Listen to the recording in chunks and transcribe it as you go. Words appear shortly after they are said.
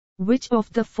Which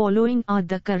of the following are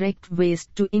the correct ways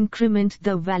to increment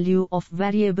the value of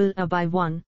variable a by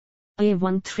 1?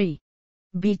 A 3,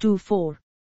 B 4,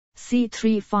 C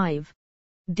 5,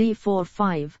 D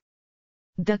 5.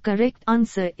 The correct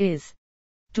answer is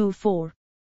 4.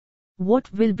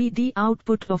 What will be the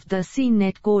output of the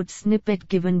CNET code snippet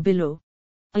given below?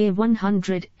 A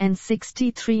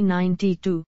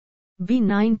 16392, B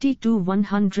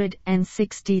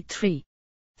 163,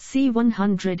 C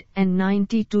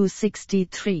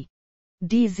 163,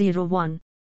 D 01.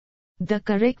 The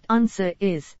correct answer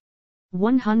is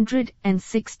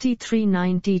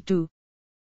 16392.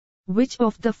 Which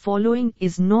of the following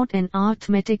is not an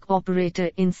arithmetic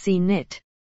operator in CNET?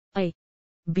 A,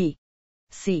 B,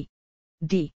 C,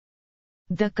 D.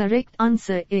 The correct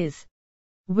answer is: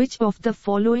 which of the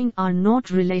following are not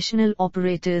relational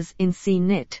operators in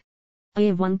CNET?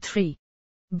 A 3,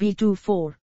 B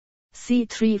 4, C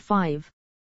 5,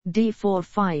 D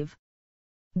 5.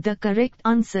 The correct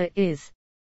answer is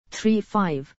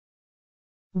 5.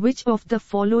 Which of the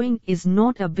following is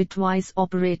not a bitwise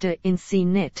operator in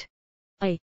CNET?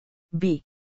 A, B,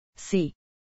 C,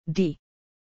 D.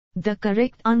 The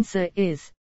correct answer is: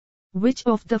 which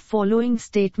of the following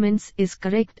statements is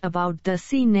correct about the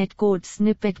CNET code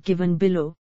snippet given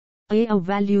below? A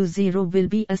value 0 will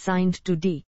be assigned to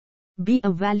D. B a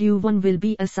value 1 will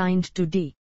be assigned to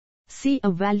D. C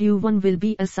a value 1 will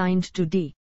be assigned to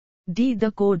D. D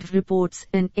the code reports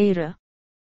an error.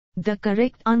 The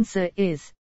correct answer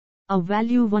is: a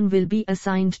value 1 will be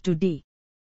assigned to D.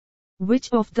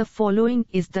 Which of the following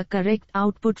is the correct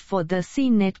output for the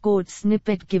CNET code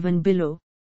snippet given below?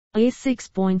 A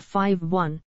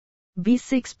 6.51, B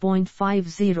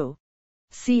 6.50,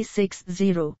 C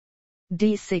 60,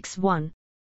 D 61.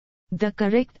 The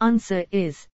correct answer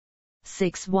is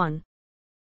 61.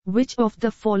 Which of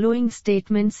the following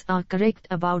statements are correct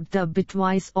about the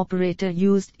bitwise operator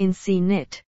used in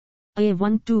CNET? A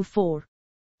 124,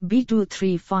 B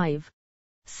 235,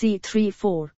 C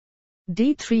 34,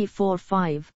 D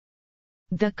 345.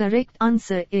 The correct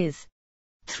answer is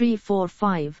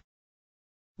 345.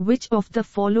 Which of the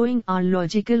following are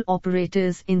logical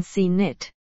operators in CNET?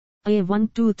 A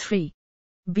 123,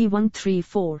 B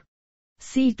 134,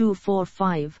 C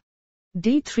 245,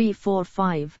 D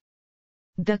 345.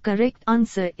 The correct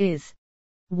answer is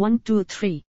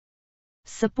 123.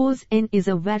 Suppose n is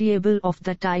a variable of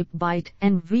the type byte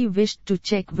and we wish to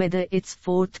check whether its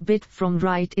fourth bit from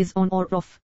right is on or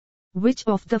off. Which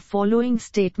of the following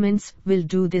statements will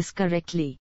do this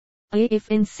correctly? A if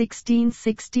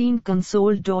n1616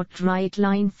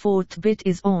 console.writeLine fourth bit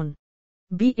is on.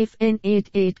 B if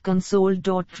n88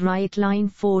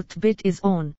 console.writeLine fourth bit is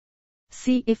on.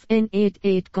 C if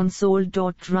n88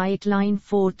 console.writeLine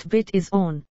fourth bit is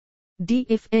on. D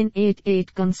if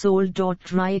n88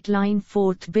 console.writeLine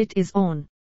fourth bit is on.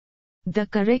 The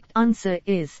correct answer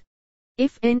is: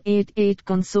 if n88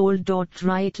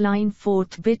 console.writeLine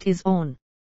fourth bit is on.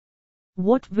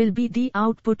 What will be the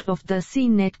output of the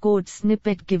CNET code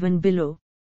snippet given below?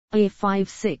 A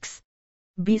 56,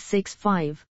 B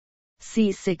 65,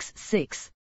 C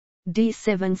 66, D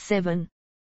 77.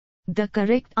 The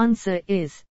correct answer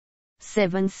is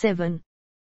 77.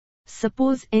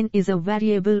 Suppose n is a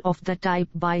variable of the type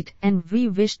byte and we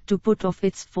wish to put off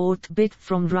its fourth bit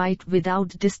from right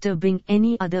without disturbing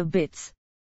any other bits.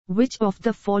 Which of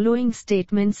the following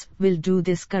statements will do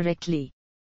this correctly?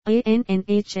 A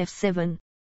NNHF7,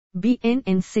 B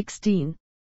NN16,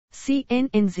 C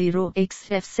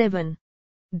NN0XF7,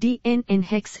 D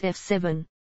NNHexF7.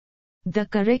 The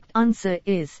correct answer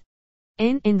is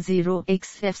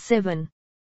NN0XF7.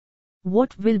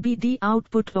 What will be the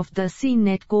output of the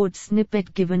CNET code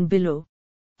snippet given below?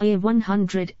 A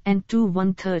 102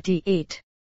 138,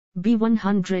 B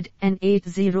 108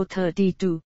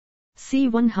 032, C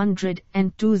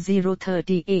 102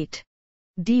 038,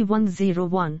 D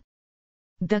 101.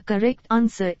 The correct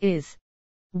answer is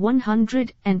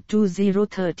 102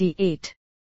 038.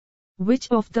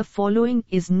 Which of the following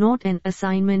is not an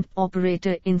assignment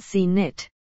operator in CNET?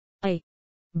 A,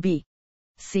 B,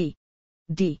 C,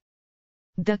 D.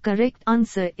 The correct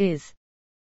answer is: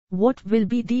 what will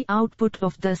be the output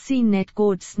of the CNET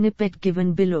code snippet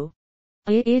given below?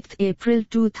 A 8th April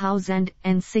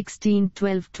 2016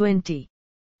 12:20,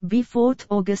 B 4th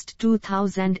August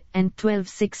 2012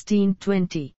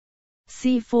 16:20,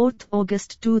 C 4th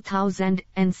August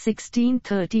 2016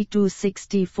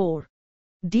 32:64,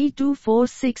 D 24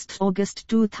 6th August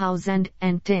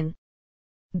 2010.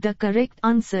 The correct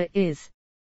answer is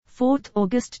 4th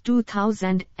August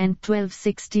 2012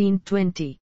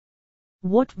 16:20.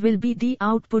 What will be the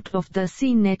output of the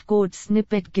CNET code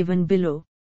snippet given below?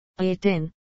 A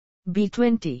 10, B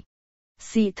 20,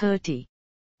 C30.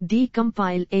 D.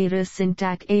 Compile error,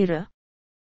 syntax error.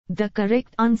 The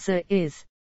correct answer is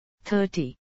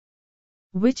 30.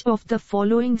 Which of the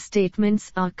following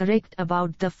statements are correct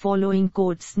about the following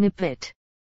code snippet?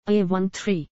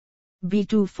 A13,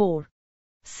 B24,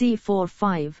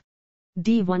 C45,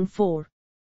 D14.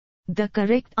 The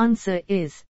correct answer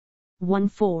is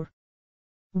 14.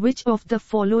 Which of the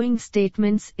following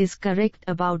statements is correct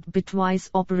about bitwise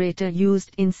operator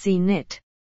used in CNET?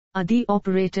 A. The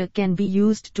operator can be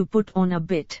used to put on a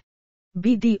bit.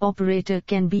 B. The operator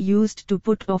can be used to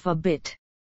put off a bit.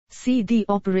 C. The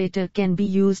operator can be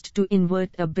used to invert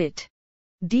a bit.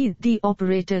 D. The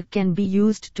operator can be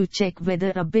used to check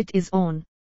whether a bit is on.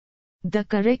 The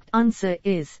correct answer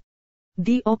is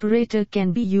the operator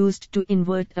can be used to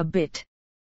invert a bit.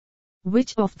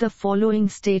 Which of the following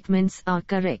statements are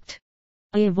correct?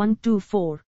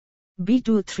 A124,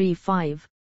 B235,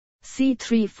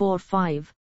 C345,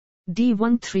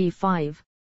 D135.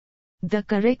 The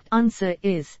correct answer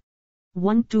is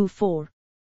 124.